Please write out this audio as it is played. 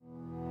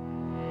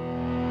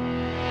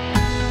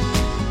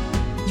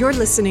You're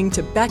listening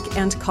to Beck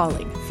and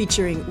Calling,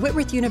 featuring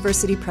Whitworth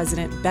University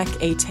President Beck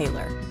A.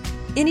 Taylor.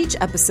 In each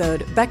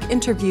episode, Beck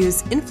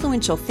interviews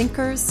influential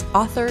thinkers,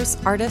 authors,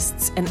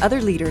 artists, and other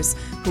leaders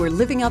who are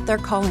living out their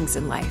callings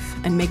in life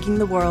and making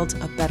the world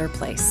a better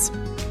place.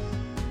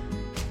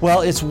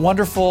 Well, it's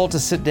wonderful to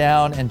sit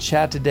down and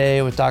chat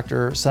today with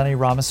Dr. Sunny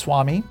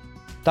Ramaswamy.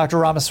 Dr.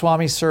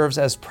 Ramaswamy serves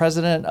as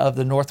president of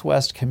the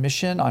Northwest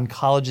Commission on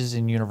Colleges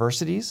and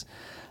Universities.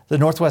 The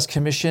Northwest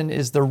Commission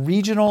is the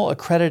regional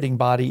accrediting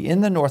body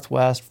in the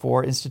Northwest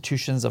for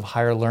institutions of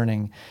higher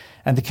learning,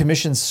 and the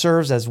commission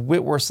serves as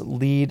Whitworth's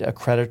lead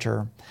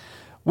accreditor.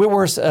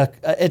 Whitworth's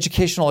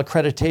educational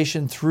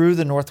accreditation through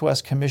the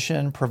Northwest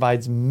Commission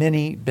provides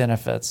many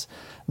benefits,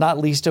 not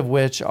least of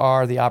which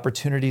are the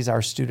opportunities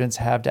our students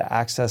have to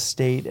access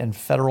state and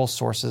federal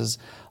sources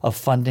of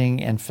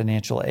funding and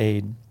financial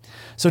aid.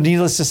 So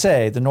needless to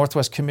say, the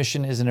Northwest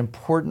Commission is an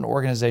important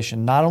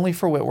organization, not only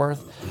for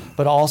Whitworth,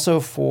 but also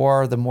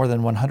for the more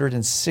than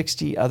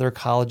 160 other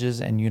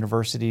colleges and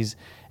universities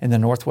in the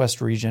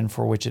Northwest region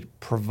for which it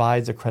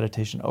provides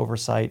accreditation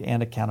oversight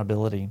and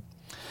accountability.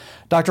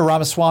 Dr.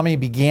 Ramaswamy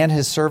began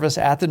his service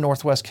at the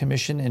Northwest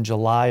Commission in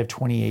July of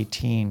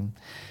 2018.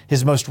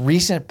 His most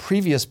recent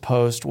previous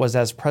post was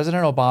as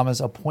President Obama's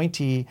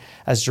appointee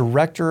as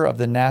director of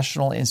the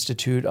National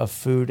Institute of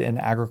Food and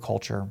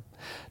Agriculture.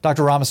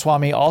 Dr.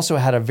 Ramaswamy also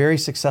had a very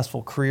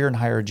successful career in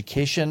higher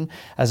education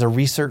as a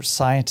research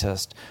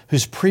scientist,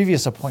 whose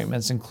previous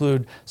appointments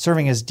include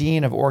serving as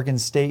Dean of Oregon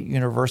State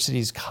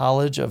University's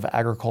College of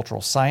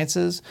Agricultural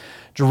Sciences,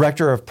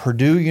 Director of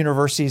Purdue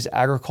University's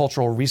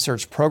Agricultural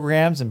Research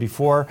Programs, and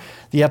before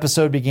the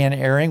episode began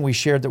airing, we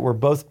shared that we're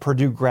both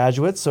Purdue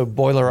graduates, so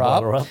boiler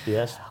up. Boiler up,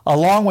 yes.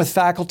 Along with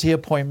faculty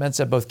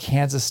appointments at both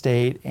Kansas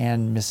State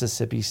and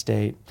Mississippi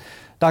State.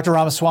 Dr.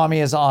 Ramaswamy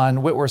is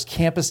on Whitworth's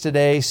campus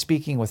today,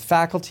 speaking with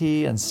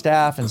faculty and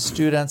staff and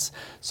students.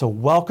 So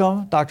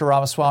welcome, Dr.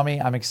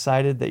 Ramaswamy. I'm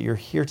excited that you're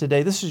here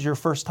today. This is your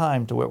first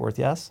time to Whitworth,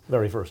 yes?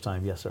 Very first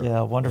time, yes, sir.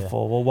 Yeah,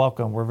 wonderful. Yeah. Well,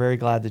 welcome. We're very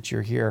glad that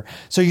you're here.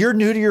 So you're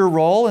new to your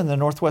role in the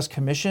Northwest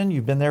Commission.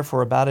 You've been there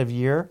for about a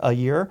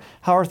year.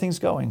 How are things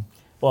going?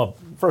 Well,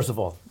 first of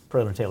all,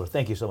 President Taylor,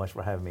 thank you so much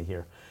for having me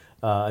here.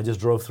 I just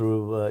drove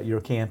through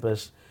your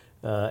campus,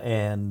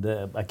 and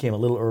I came a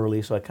little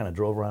early, so I kind of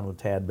drove around a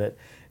tad bit.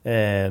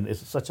 And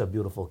it's such a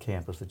beautiful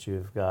campus that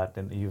you've got,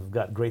 and you've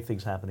got great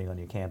things happening on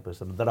your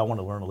campus and that I want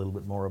to learn a little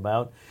bit more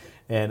about.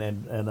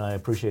 And I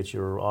appreciate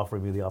your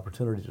offering me the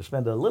opportunity to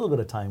spend a little bit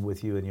of time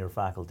with you and your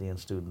faculty and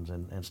students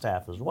and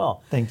staff as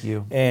well. Thank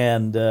you.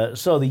 And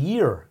so the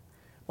year,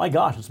 my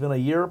gosh, it's been a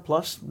year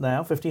plus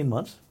now, 15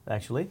 months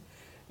actually.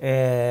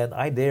 And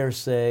I dare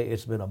say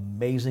it's been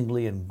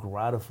amazingly and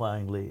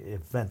gratifyingly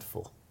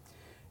eventful.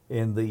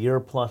 In the year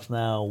plus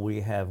now,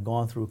 we have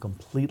gone through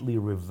completely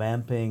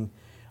revamping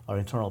our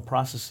internal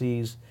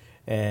processes,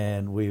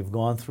 and we've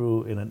gone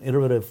through in an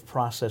iterative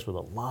process with a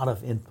lot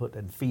of input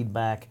and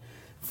feedback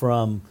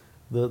from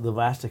the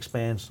vast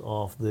expanse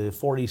of the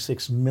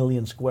 46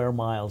 million square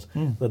miles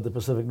that the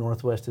Pacific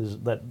Northwest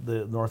that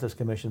the Northwest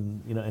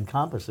Commission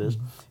encompasses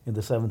in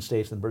the 7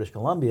 states and British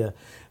Columbia.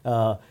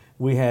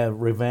 We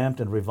have revamped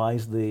and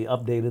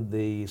updated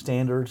the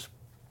standards,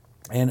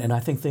 and I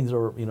think things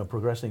are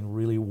progressing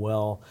really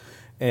well.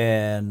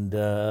 And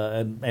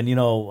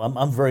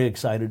I'm very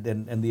excited,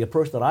 and the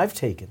approach that I've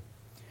taken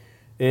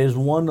is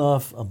one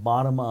of a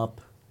bottom-up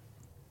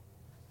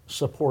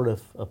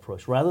supportive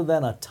approach. Rather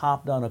than a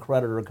top-down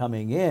accreditor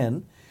coming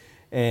in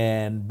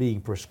and being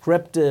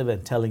prescriptive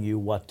and telling you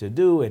what to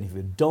do, and if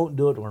you don't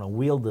do it, we're going to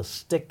wield the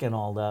stick and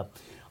all that,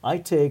 I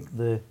take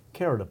the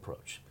carrot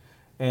approach.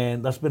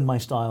 And that's been my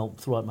style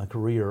throughout my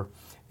career.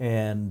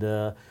 And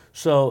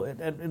so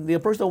the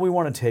approach that we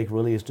want to take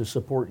really is to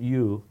support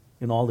you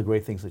in all the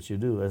great things that you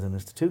do as an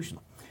institution.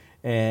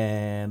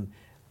 And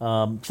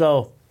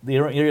so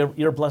the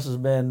Year Plus has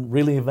been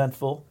really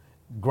eventful,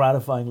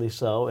 gratifyingly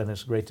so, and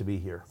it's great to be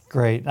here.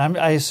 Great.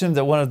 I assume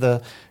that one of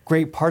the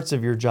great parts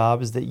of your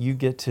job is that you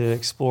get to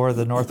explore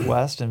the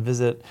Northwest and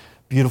visit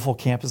beautiful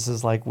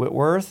campuses like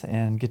Whitworth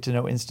and get to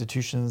know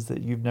institutions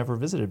that you've never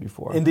visited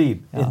before.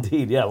 Indeed.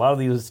 Yeah, a lot of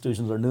these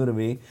institutions are new to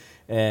me.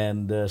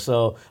 And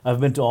so I've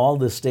been to all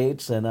the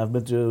states, and I've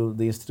been to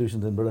the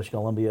institutions in British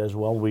Columbia as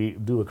well. We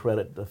do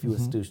accredit a few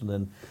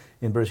institutions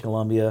in British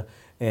Columbia.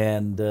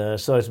 And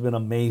so it's been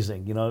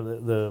amazing.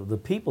 The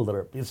people that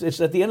are,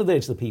 it's at the end of the day,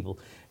 it's the people.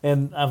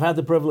 And I've had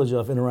the privilege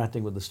of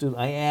interacting with the students.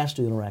 I asked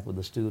to interact with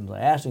the students. I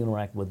asked to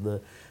interact with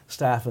the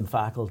staff and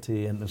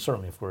faculty, and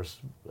certainly, of course,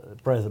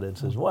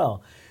 presidents as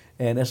well.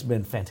 And it's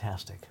been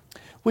fantastic.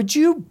 Would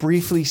you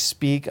briefly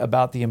speak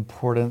about the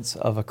importance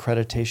of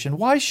accreditation?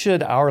 Why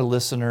should our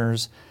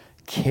listeners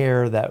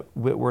care that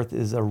Whitworth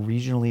is a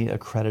regionally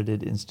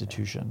accredited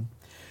institution?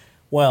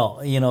 Well,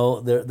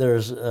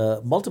 there's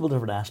multiple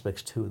different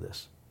aspects to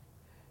this.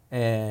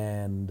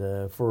 And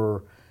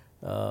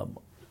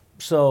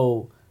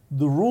so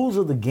the rules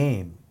of the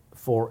game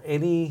for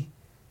any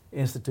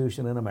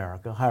institution in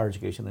America, higher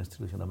education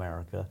institution in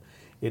America,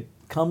 it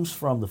comes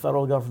from the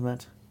federal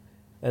government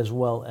as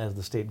well as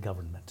the state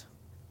government.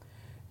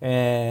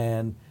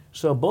 And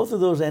So both of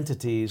those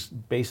entities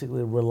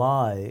basically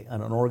rely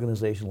on an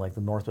organization like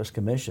the Northwest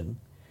Commission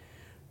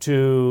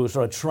to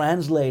sort of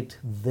translate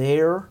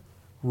their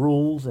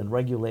rules and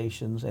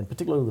regulations, and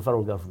particularly the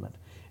federal government.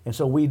 And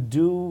so we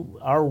do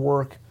our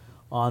work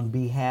on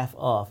behalf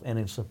of and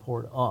in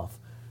support of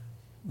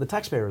the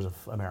taxpayers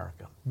of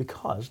America,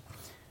 because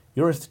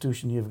your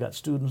institution, you've got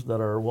students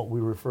that are what we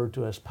refer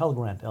to as Pell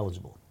Grant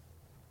eligible.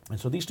 And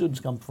so these students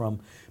come from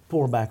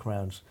poor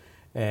backgrounds,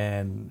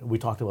 and we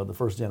talked about the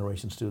first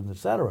generation students,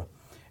 et cetera.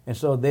 And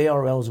so they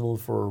are eligible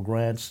for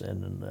grants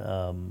and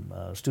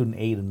student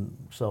aid and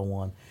so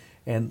on.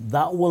 And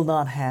that will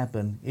not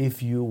happen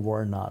if you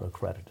were not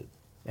accredited.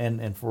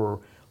 And for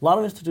a lot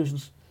of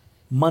institutions,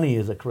 money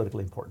is a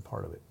critically important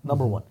part of it,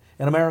 number one.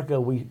 In America,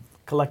 we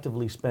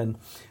collectively spend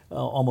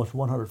almost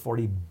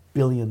 $140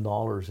 billion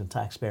in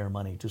taxpayer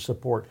money to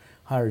support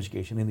higher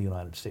education in the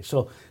United States.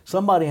 So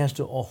somebody has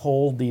to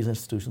hold these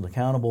institutions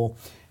accountable,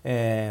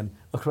 and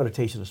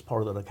accreditation is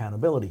part of that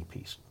accountability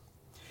piece.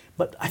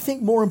 But I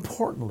think more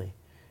importantly,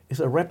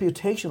 it's a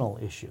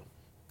reputational issue.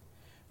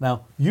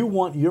 Now, you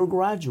want your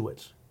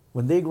graduates,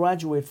 when they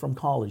graduate from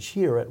college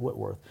here at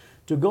Whitworth,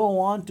 to go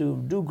on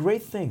to do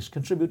great things,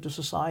 contribute to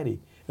society.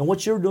 And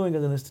what you're doing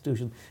as an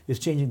institution is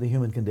changing the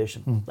human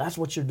condition. That's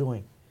what you're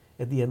doing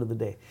at the end of the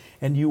day.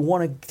 And you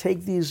want to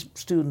take these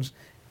students,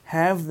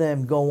 have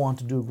them go on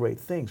to do great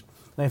things.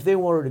 Now, if they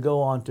were to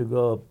go on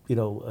to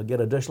get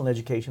additional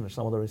education at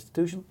some other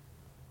institution,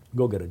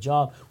 go get a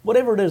job,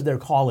 whatever it is they're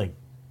calling,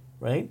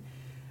 right?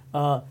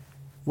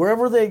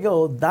 Wherever they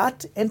go,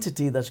 that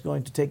entity that's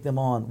going to take them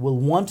on will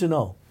want to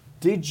know,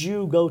 did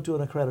you go to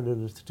an accredited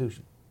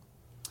institution?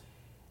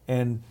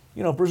 And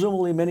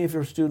presumably many of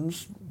your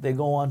students, they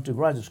go on to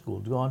graduate school,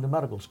 go on to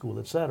medical school,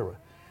 et cetera.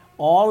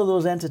 All of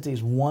those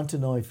entities want to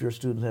know if your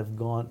students have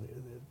gone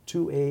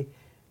to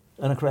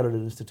an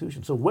accredited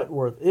institution. So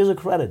Whitworth is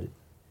accredited.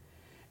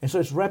 And so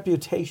it's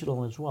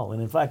reputational as well.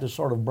 And in fact, it's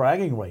sort of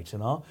bragging rights,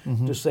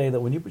 to say that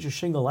when you put your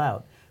shingle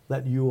out,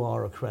 that you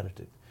are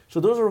accredited. So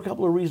those are a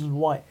couple of reasons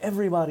why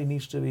everybody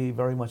needs to be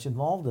very much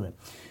involved in it.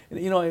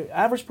 And,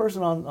 average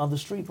person on the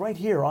street right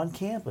here on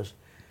campus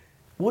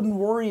wouldn't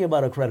worry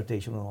about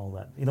accreditation and all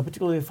that,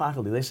 particularly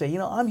faculty. They say,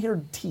 I'm here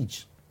to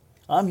teach.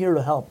 I'm here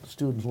to help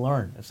students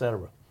learn, et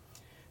cetera.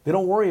 They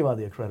don't worry about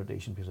the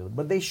accreditation piece of it,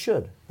 but they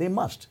should. They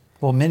must.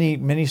 Well,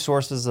 many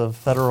sources of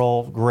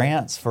federal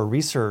grants for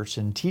research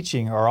and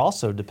teaching are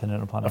also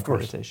dependent upon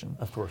accreditation.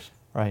 Of course.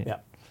 Right. Yeah.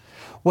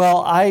 Well,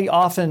 I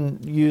often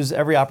use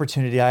every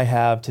opportunity I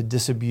have to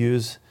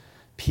disabuse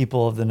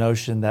people of the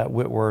notion that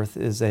Whitworth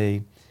is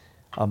a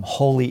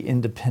wholly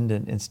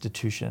independent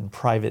institution,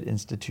 private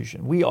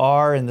institution. We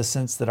are, in the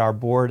sense that our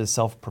board is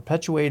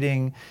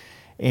self-perpetuating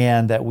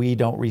and that we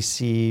don't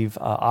receive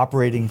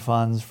operating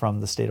funds from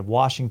the state of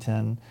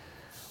Washington.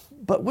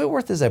 But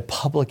Whitworth is a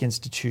public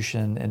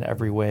institution in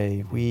every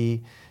way.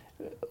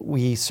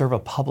 We serve a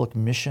public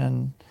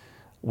mission.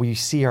 We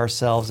see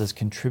ourselves as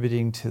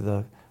contributing to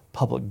the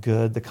public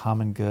good, the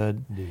common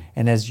good. Indeed.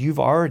 And as you've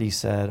already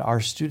said,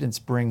 our students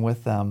bring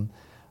with them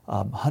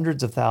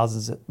hundreds of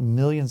thousands,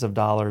 millions of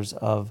dollars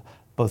of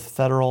both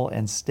federal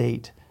and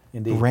state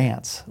Indeed.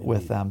 grants Indeed.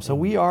 with them. So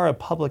we are a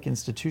public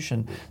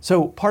institution.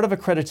 So part of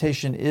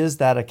accreditation is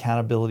that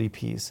accountability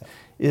piece.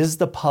 Is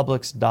the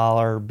public's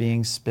dollar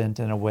being spent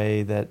in a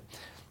way that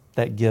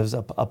gives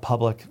a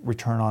public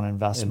return on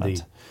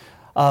investment?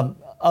 Indeed.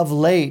 Of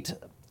late,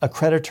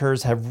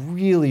 accreditors have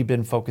really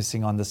been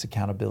focusing on this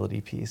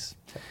accountability piece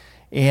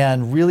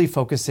and really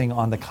focusing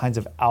on the kinds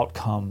of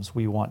outcomes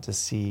we want to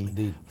see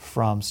Indeed.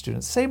 from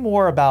students. Say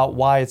more about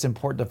why it's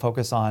important to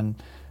focus on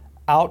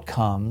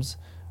outcomes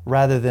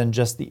rather than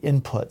just the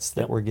inputs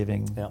that we're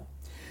giving.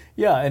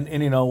 Yeah,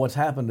 and what's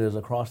happened is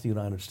across the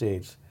United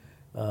States,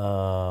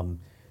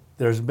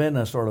 there's been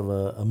a sort of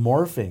a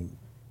morphing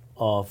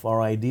of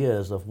our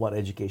ideas of what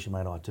education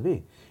might ought to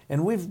be.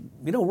 And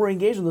we're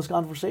engaged in this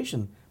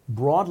conversation,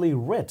 broadly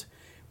writ,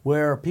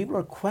 where people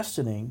are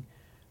questioning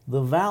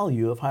the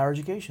value of higher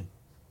education.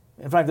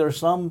 In fact, there are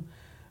some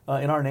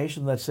in our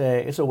nation that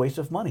say it's a waste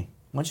of money.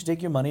 Why don't you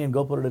take your money and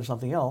go put it in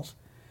something else,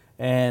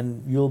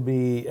 and you'll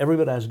be every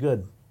bit as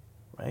good,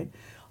 right?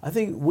 I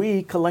think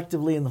we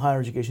collectively in the higher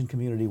education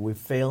community, we've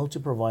failed to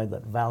provide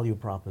that value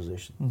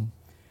proposition.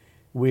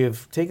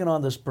 We've taken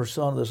on this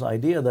persona, this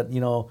idea that,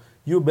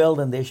 you build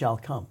and they shall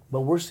come.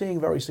 But we're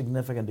seeing very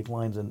significant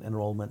declines in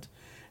enrollment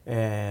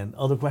and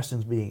other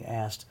questions being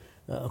asked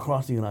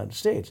across the United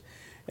States.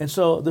 And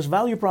so this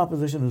value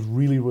proposition is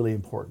really, really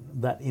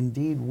important, that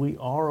indeed we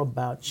are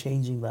about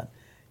changing that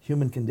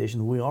human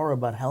condition. We are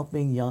about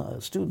helping young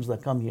students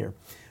that come here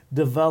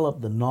develop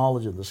the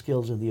knowledge and the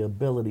skills and the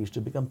abilities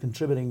to become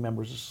contributing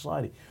members of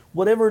society.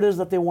 Whatever it is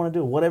that they want to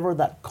do, whatever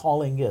that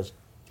calling is.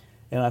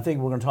 And I think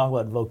we're going to talk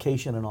about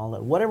vocation and all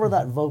that. Whatever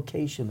that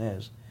vocation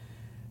is.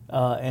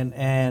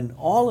 And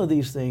all of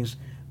these things,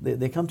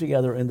 they come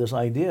together in this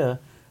idea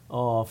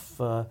of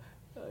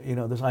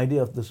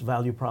this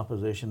value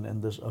proposition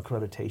and this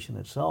accreditation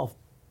itself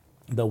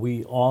that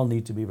we all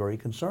need to be very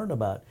concerned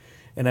about.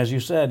 And as you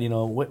said,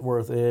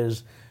 Whitworth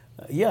is,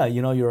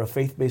 you're a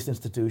faith-based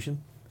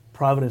institution,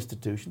 private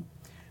institution,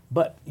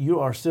 but you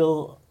are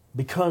still,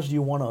 because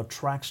you want to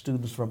attract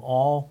students from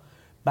all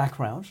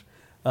backgrounds,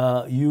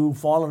 you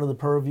fall under the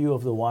purview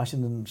of the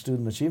Washington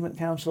Student Achievement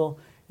Council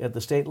at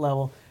the state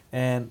level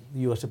and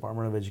the U.S.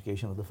 Department of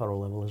Education at the federal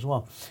level as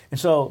well. And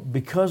so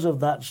because of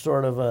that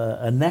sort of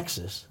a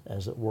nexus,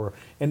 as it were,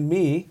 and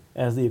me,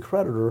 as the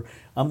accreditor,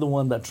 I'm the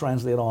one that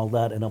translates all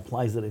that and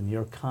applies it in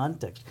your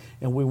context.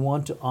 And we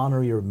want to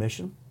honor your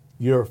mission,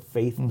 your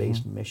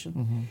faith-based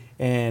mission.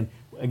 And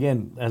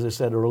again, as I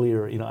said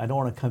earlier, I don't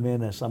want to come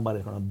in as somebody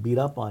who's going to beat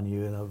up on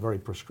you in a very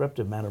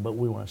prescriptive manner, but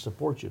we want to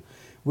support you.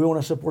 We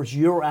want to support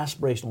your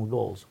aspirational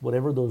goals,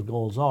 whatever those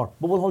goals are,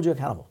 but we'll hold you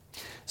accountable.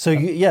 So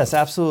yes,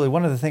 absolutely.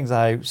 One of the things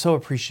I so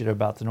appreciate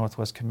about the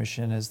Northwest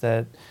Commission is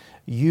that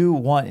you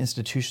want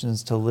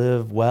institutions to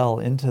live well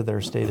into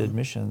their stated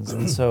missions.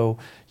 And so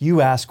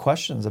you ask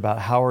questions about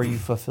how are you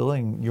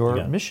fulfilling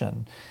your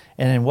mission?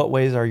 And in what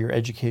ways are your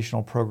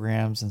educational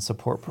programs and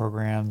support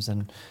programs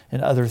and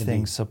other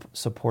things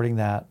supporting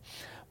that?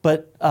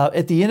 But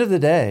at the end of the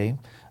day,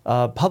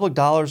 public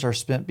dollars are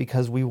spent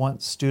because we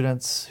want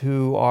students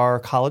who are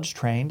college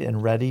trained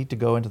and ready to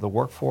go into the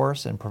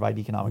workforce and provide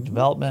economic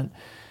development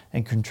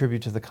and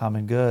contribute to the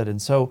common good.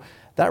 And so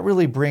that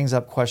really brings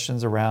up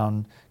questions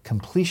around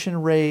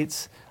completion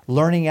rates,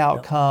 learning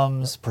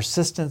outcomes,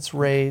 persistence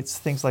rates,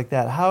 things like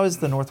that. How is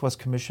the Northwest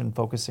Commission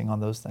focusing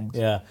on those things?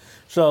 Yeah,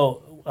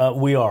 so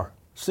we are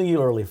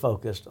singularly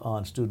focused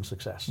on student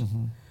success.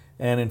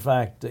 And in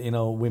fact,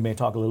 we may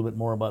talk a little bit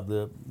more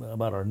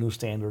about our new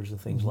standards and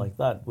things like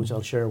that, which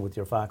I'll share with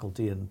your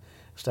faculty and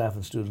staff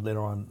and students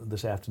later on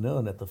this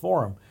afternoon at the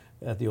forum,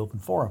 at the open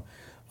forum.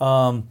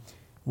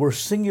 We're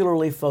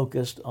singularly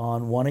focused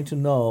on wanting to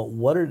know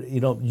what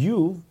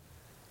you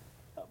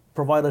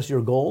provide us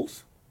your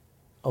goals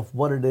of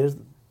what it is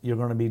you're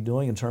going to be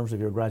doing in terms of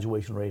your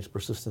graduation rates,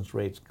 persistence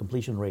rates,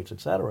 completion rates, et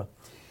cetera.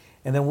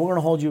 And then we're going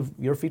to hold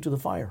your feet to the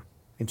fire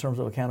in terms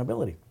of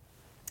accountability.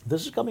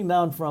 This is coming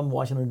down from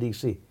Washington,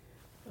 D.C.,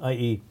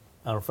 i.e.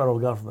 our federal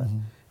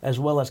government, as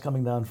well as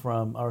coming down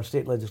from our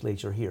state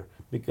legislature here.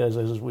 Because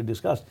as we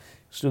discussed,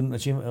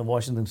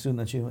 Washington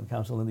Student Achievement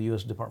Council and the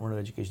U.S. Department of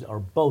Education are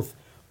both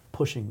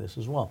pushing this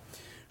as well.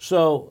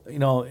 So,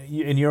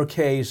 in your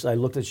case, I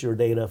looked at your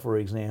data, for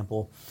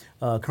example.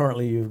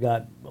 Currently, you've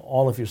got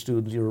all of your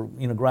students, you're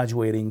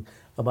graduating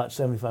about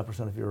 75%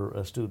 of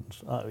your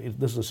students.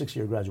 This is a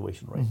 6-year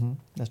graduation rate.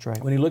 That's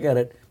right. When you look at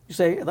it, you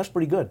say, that's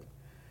pretty good.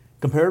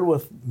 Compared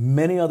with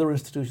many other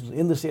institutions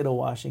in the state of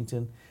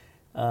Washington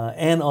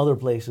and other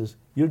places,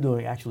 you're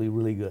doing actually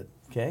really good,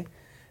 okay?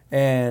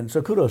 And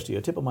so kudos to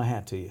you, tip of my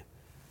hat to you.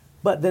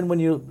 But then when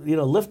you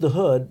lift the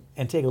hood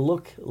and take a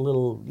look a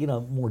little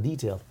more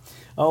detailed,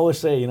 I always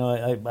say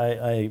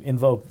I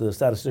invoke the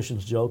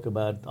statistician's joke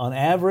about on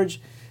average,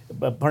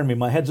 pardon me,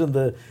 my head's in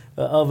the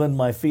oven,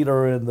 my feet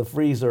are in the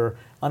freezer.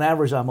 On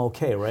average, I'm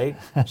okay, right?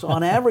 So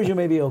on average, you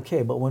may be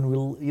okay, but when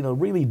we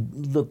really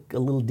look a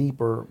little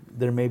deeper,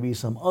 there may be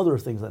some other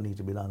things that need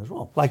to be done as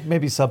well. Like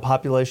maybe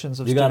subpopulations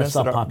of students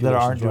that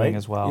aren't doing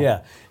as well.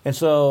 Yeah, and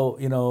so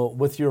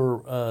with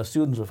your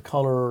students of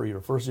color,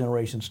 your first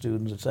generation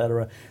students, et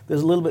cetera,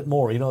 there's a little bit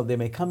more. They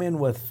may come in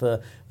with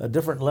a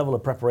different level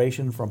of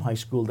preparation from high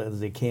school as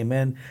they came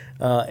in,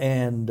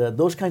 and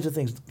those kinds of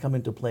things come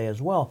into play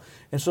as well.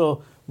 And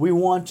so we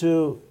want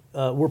to.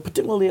 We're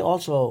particularly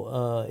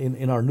also,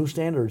 in our new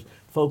standards,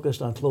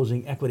 focused on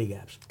closing equity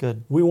gaps.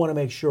 Good. We want to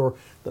make sure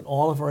that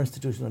all of our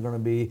institutions are going to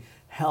be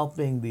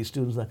helping these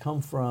students that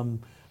come from,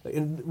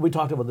 we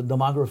talked about the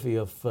demography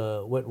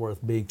of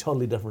Whitworth being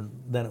totally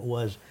different than it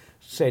was,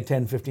 say,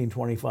 10, 15,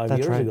 25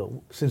 years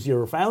ago, since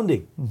your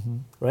founding,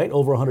 right,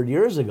 over 100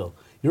 years ago.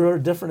 You're a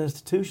different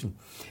institution,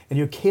 and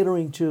you're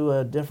catering to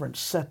a different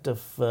set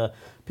of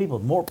people,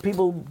 more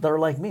people that are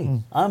like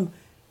me. I'm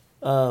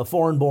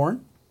foreign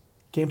born.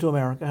 Came to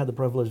America, had the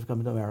privilege of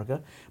coming to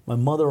America. My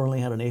mother only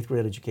had an 8th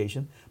grade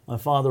education. My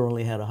father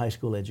only had a high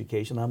school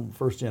education. I'm a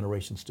first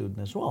generation student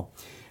as well.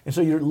 And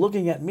so you're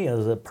looking at me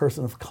as a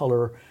person of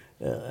color,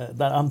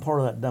 that I'm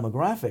part of that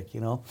demographic,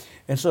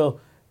 And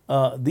so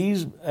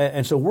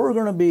so we're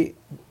going to be,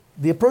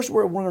 the approach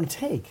we're going to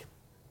take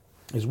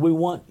is we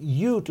want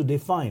you to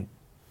define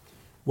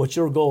what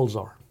your goals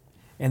are.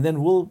 And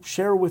then we'll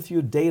share with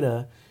you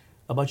data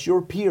about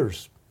your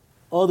peers,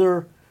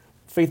 other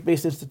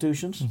faith-based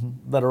institutions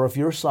that are of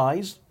your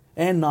size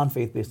and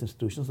non-faith-based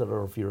institutions that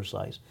are of your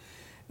size.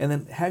 And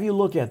then have you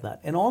look at that.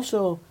 And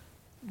also,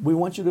 we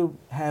want you to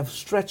have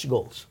stretch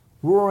goals.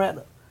 We're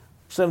at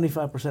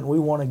 75%. We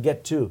want to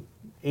get to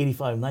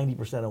 85,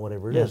 90% or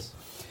whatever it is.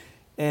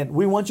 And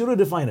we want you to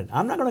define it.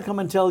 I'm not going to come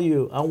and tell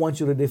you, I want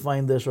you to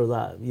define this or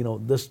that,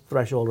 this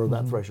threshold or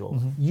that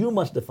threshold. You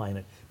must define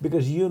it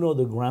because you know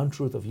the ground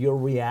truth of your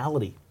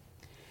reality.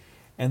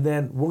 And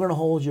then we're going to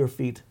hold your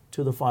feet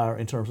to the fire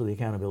in terms of the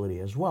accountability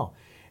as well.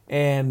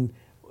 And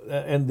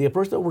the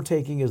approach that we're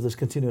taking is this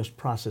continuous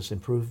process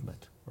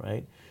improvement,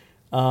 right?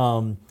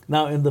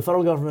 Now, in the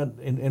federal government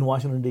in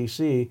Washington,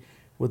 D.C.,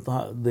 with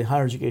the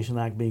Higher Education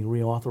Act being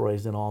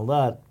reauthorized and all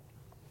that,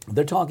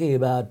 They're talking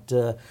about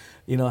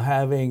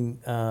having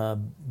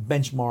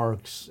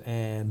benchmarks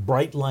and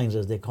bright lines,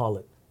 as they call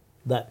it,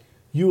 that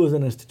you as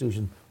an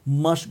institution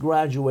must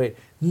graduate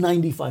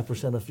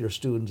 95% of your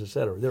students, et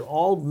cetera. There are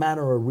all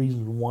manner of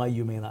reasons why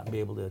you may not be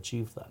able to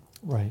achieve that.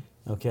 Right.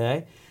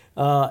 Okay?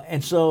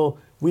 And so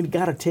we've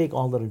got to take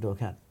all that into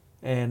account.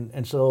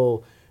 And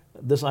so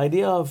this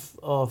idea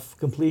of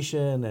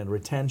completion and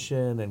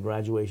retention and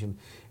graduation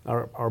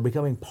are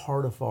becoming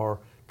part of our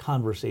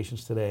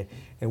conversations today.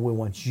 And we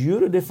want you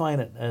to define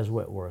it as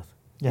Whitworth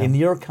in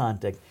your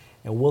context,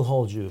 and we'll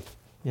hold you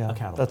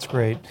accountable. That's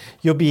great.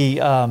 You'll be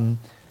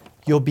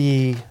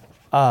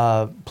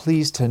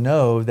pleased to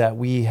know that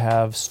we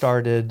have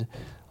started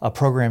a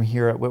program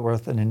here at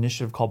Whitworth, an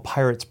initiative called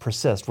Pirates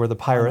Persist. We're the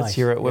Pirates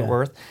here at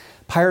Whitworth.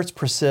 Pirates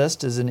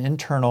Persist is an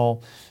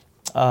internal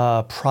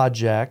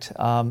project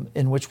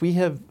in which we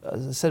have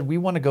said we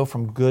want to go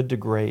from good to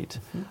great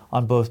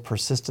on both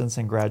persistence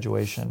and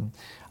graduation.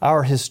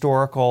 Our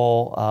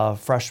historical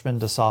freshman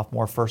to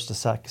sophomore, first to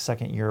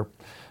second year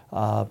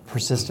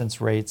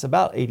persistence rates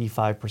about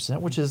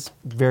 85%, which is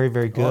very,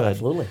 very good. Oh,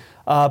 absolutely.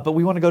 But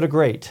we want to go to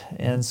great,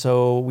 and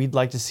so we'd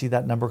like to see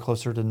that number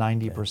closer to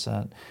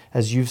 90%.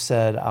 As you've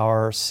said,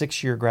 our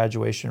 6-year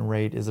graduation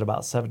rate is at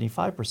about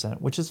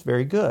 75%, which is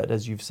very good,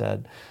 as you've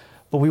said.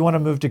 But we want to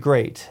move to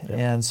great,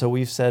 and so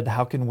we've said,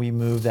 how can we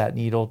move that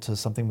needle to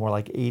something more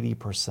like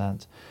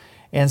 80%?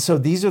 And so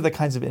these are the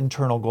kinds of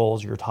internal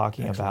goals you're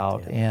talking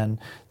about, and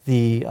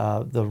the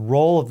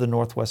role of the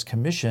Northwest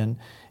Commission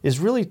is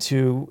really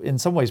to, in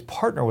some ways,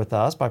 partner with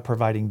us by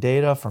providing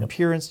data from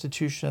peer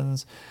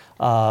institutions,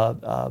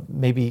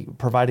 maybe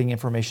providing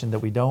information that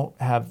we don't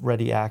have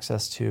ready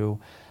access to,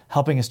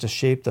 helping us to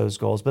shape those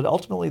goals. But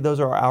ultimately, those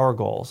are our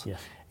goals.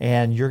 Yes.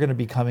 And you're going to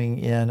be coming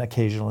in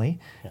occasionally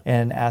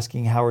and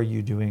asking, how are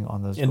you doing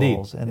on those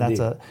goals? And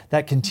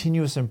that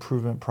continuous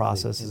improvement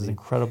process is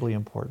incredibly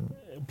important.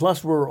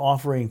 Plus, we're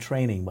offering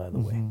training, by the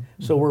way.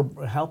 So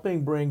we're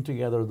helping bring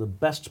together the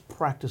best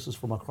practices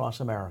from across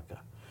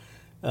America.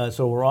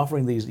 So we're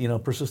offering these,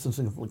 persistence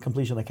and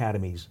completion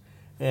academies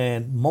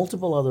and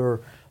multiple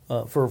other,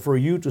 for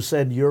you to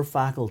send your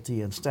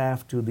faculty and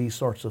staff to these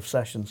sorts of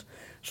sessions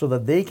so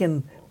that they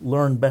can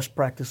learn best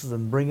practices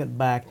and bring it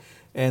back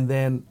and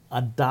then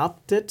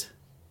adapt it,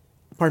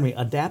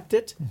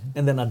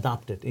 and then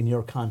adopt it in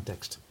your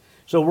context.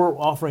 So we're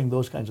offering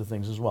those kinds of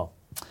things as well.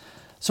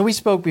 So we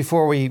spoke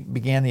before we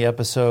began the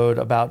episode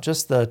about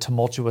just the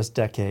tumultuous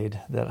decade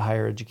that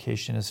higher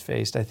education has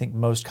faced. I think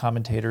most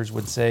commentators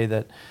would say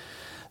that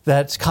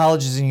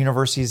colleges and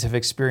universities have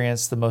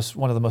experienced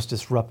one of the most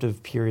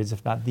disruptive periods,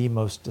 if not the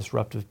most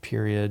disruptive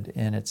period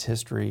in its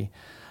history.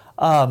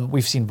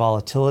 We've seen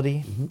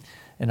volatility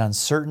and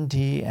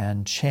uncertainty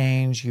and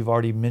change. You've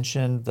already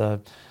mentioned the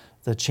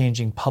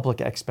changing public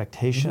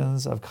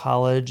expectations of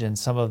college and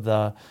some of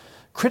the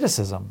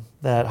criticism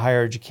that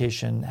higher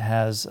education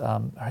has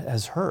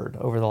heard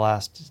over the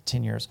last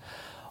 10 years.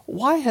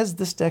 Why has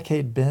this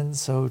decade been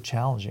so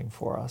challenging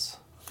for us?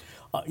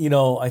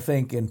 I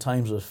think in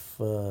times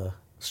of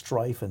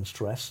strife and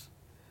stress,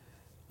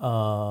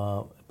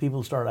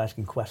 people start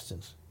asking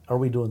questions. Are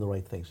we doing the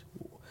right things?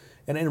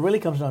 And it really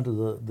comes down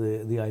to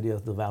the idea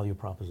of the value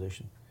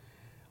proposition.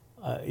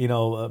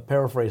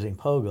 Paraphrasing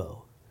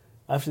Pogo,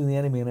 I've seen the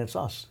enemy and it's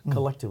us,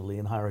 collectively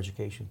in higher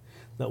education,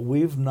 that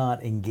we've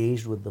not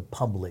engaged with the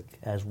public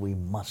as we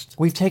must.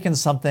 We've taken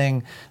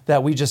something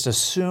that we just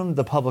assumed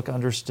the public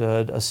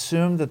understood,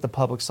 assumed that the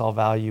public saw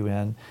value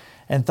in,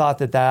 and thought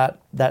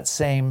that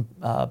same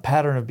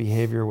pattern of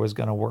behavior was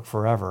going to work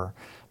forever.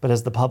 But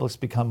as the public's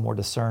become more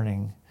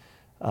discerning,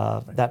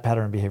 that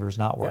pattern of behavior is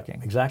not working.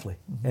 Yeah, exactly,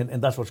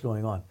 and that's what's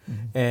going on.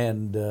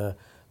 And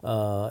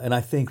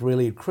I think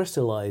really it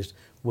crystallized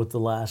with the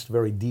last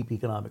very deep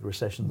economic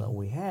recession that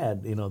we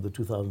had, the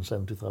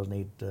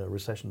 2007-2008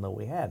 recession that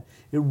we had.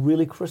 It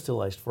really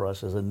crystallized for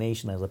us as a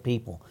nation, as a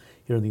people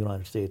here in the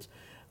United States,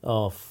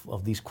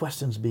 of these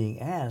questions being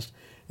asked.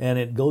 And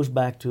it goes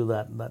back to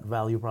that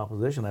value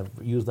proposition. I've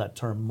used that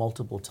term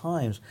multiple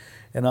times.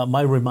 And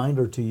my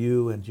reminder to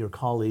you and to your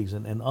colleagues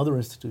and other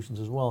institutions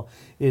as well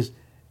is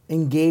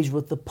engage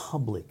with the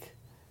public.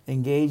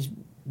 Engage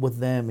with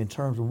them in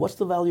terms of what's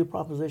the value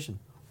proposition?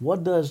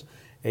 What does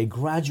a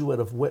graduate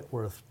of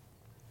Whitworth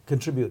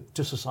contribute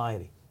to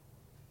society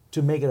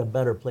to make it a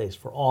better place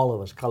for all of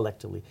us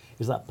collectively?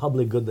 Is that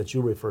public good that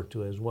you referred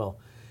to as well?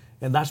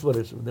 And that's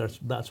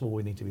what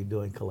we need to be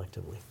doing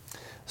collectively.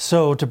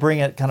 So to bring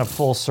it kind of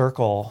full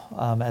circle,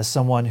 as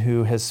someone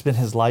who has spent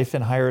his life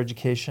in higher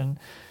education,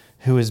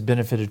 who has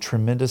benefited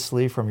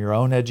tremendously from your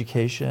own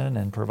education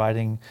and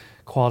providing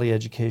quality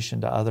education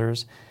to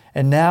others,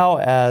 and now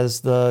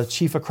as the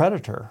chief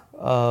accreditor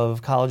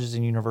of colleges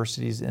and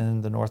universities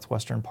in the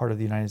northwestern part of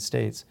the United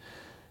States,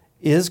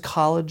 is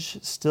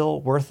college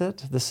still worth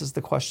it? This is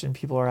the question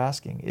people are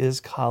asking.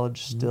 Is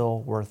college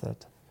still worth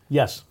it?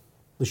 Yes.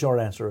 The short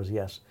answer is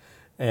yes.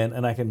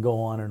 And I can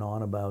go on and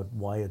on about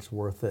why it's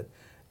worth it.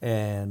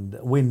 And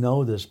we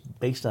know this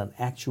based on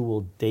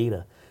actual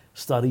data,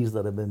 studies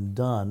that have been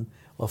done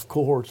of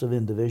cohorts of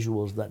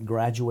individuals that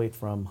graduate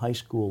from high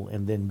school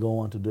and then go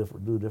on to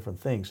do different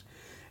things.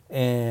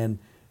 And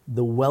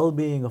the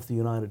well-being of the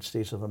United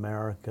States of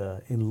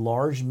America in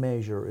large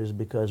measure is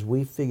because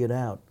we figured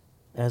out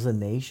as a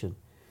nation,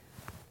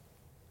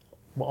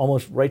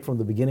 almost right from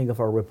the beginning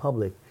of our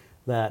republic,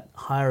 that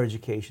higher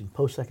education,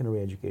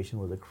 post-secondary education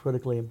was a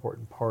critically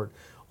important part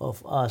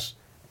of us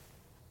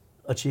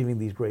achieving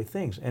these great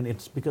things. And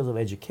it's because of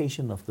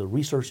education, of the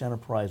research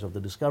enterprise, of the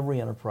discovery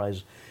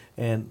enterprise,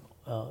 and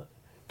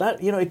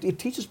that, you know, it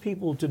teaches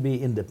people to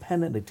be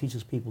independent. It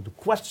teaches people to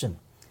question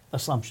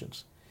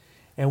assumptions.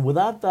 And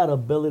without that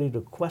ability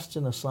to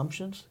question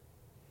assumptions,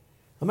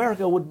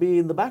 America would be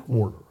in the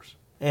backwaters.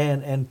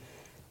 And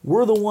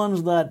we're the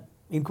ones that,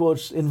 in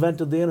quotes,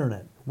 invented the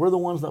internet. We're the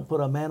ones that put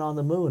a man on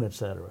the moon,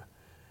 etc.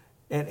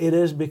 And it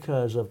is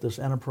because of this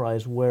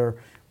enterprise where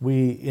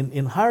we,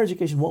 in higher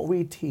education, what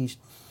we teach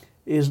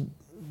is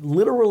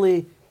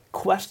literally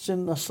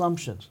question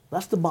assumptions.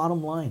 That's the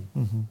bottom line.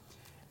 Mm-hmm.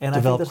 And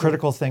develop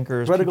critical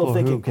thinkers, critical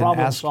thinking, who can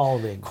problem ask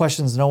solving,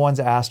 questions no one's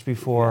asked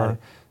before,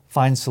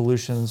 find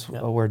solutions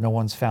where no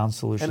one's found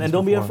solutions and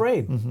don't before. be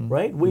afraid,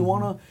 right? We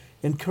want to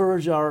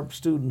encourage our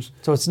students.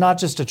 So it's not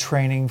just a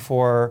training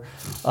for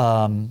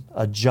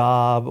a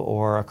job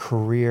or a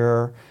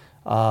career.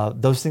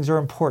 Those things are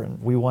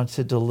important. We want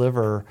to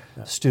deliver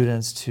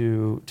students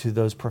to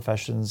those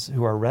professions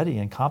who are ready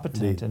and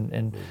competent.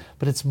 Indeed.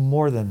 But it's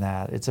more than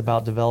that. It's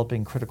about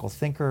developing critical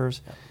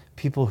thinkers,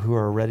 people who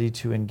are ready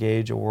to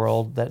engage a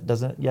world that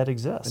doesn't yet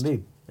exist.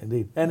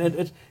 Indeed.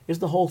 And it's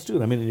the whole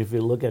student. I mean, if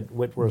you look at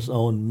Whitworth's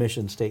own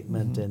mission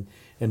statement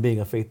and being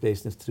a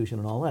faith-based institution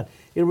and all that,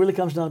 it really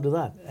comes down to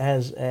that.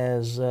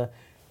 As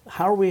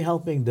how are we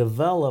helping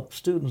develop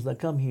students that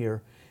come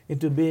here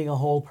into being a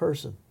whole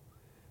person?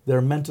 Their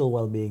mental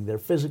well-being, their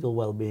physical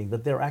well-being,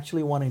 that they're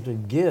actually wanting to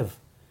give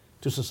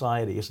to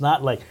society. It's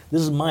not like,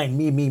 this is mine,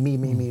 me,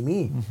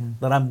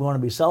 that I'm going to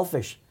be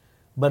selfish,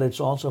 but it's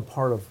also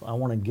part of, I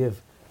want to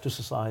give to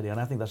society, and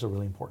I think that's a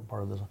really important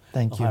part of this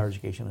higher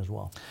education as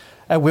well.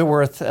 At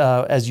Whitworth,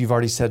 as you've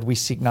already said, we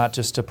seek not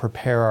just to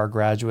prepare our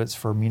graduates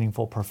for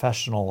meaningful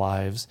professional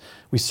lives.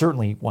 We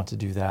certainly want to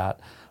do that,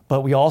 but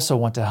we also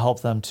want to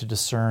help them to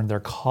discern their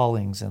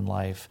callings in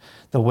life,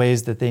 the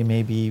ways that they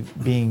may be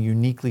being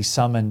uniquely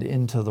summoned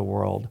into the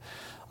world.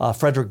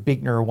 Frederick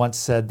Buechner once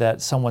said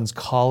that someone's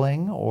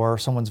calling or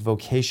someone's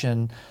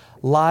vocation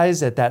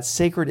lies at that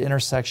sacred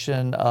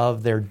intersection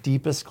of their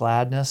deepest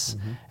gladness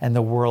and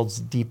the world's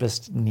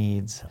deepest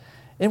needs.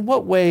 In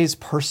what ways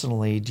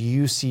personally do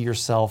you see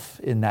yourself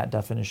in that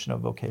definition of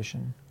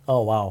vocation?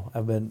 Oh wow,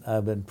 I've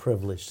been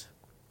privileged,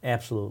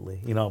 absolutely.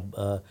 You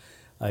know,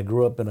 I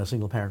grew up in a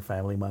single parent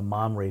family. My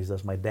mom raised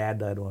us. My dad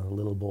died when I was a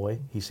little boy.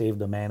 He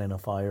saved a man in a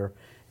fire,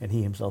 and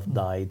he himself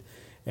died.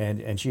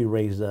 And she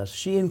raised us.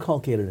 She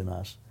inculcated in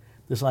us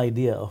this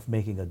idea of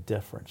making a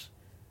difference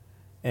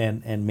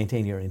and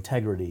maintain your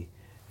integrity.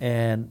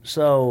 And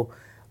so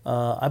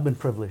I've been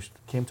privileged.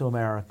 Came to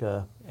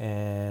America,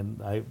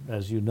 and I,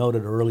 as you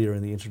noted earlier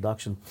in the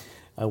introduction,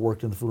 I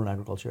worked in the food and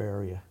agriculture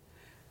area.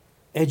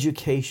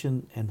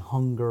 Education and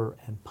hunger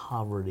and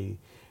poverty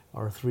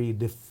are three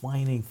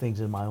defining things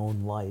in my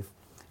own life.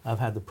 I've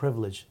had the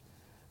privilege,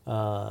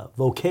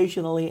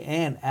 vocationally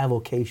and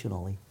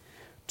avocationally,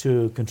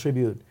 to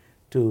contribute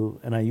to,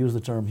 and I use the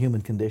term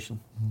human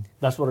condition.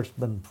 That's what it's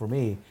been for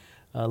me,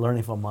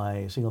 learning from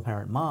my single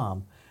parent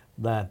mom,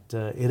 that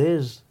it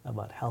is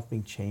about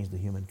helping change the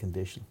human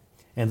condition.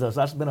 And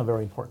that's been a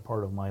very important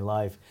part of my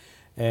life.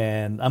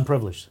 And I'm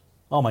privileged.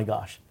 Oh my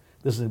gosh,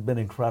 this has been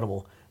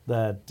incredible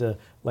that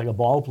like a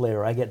ball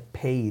player, I get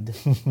paid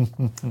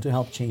to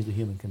help change the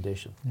human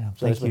condition. Yeah,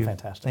 so it's been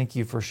fantastic. Thank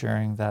you for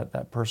sharing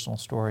that personal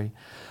story.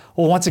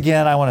 Well, once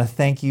again, I want to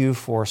thank you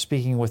for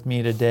speaking with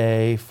me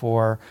today.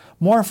 For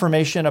more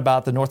information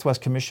about the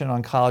Northwest Commission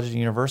on Colleges and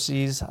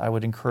Universities, I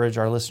would encourage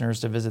our listeners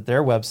to visit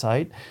their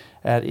website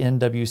at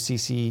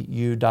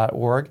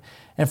nwccu.org.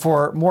 And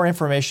for more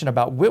information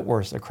about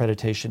Whitworth's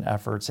accreditation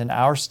efforts and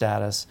our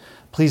status,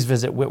 please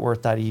visit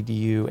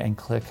whitworth.edu and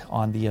click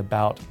on the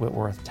About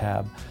Whitworth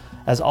tab.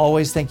 As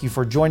always, thank you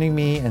for joining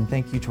me, and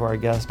thank you to our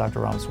guest,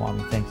 Dr.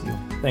 Ramaswamy. Thank you.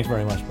 Thanks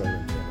very much,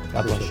 President.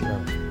 God bless you.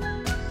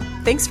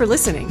 Thanks for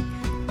listening.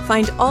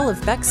 Find all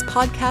of Beck's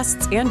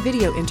podcasts and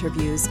video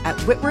interviews at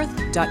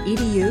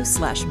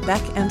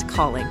whitworth.edu/Beck and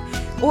Calling,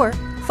 or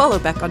follow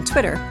Beck on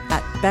Twitter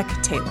at Beck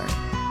Taylor.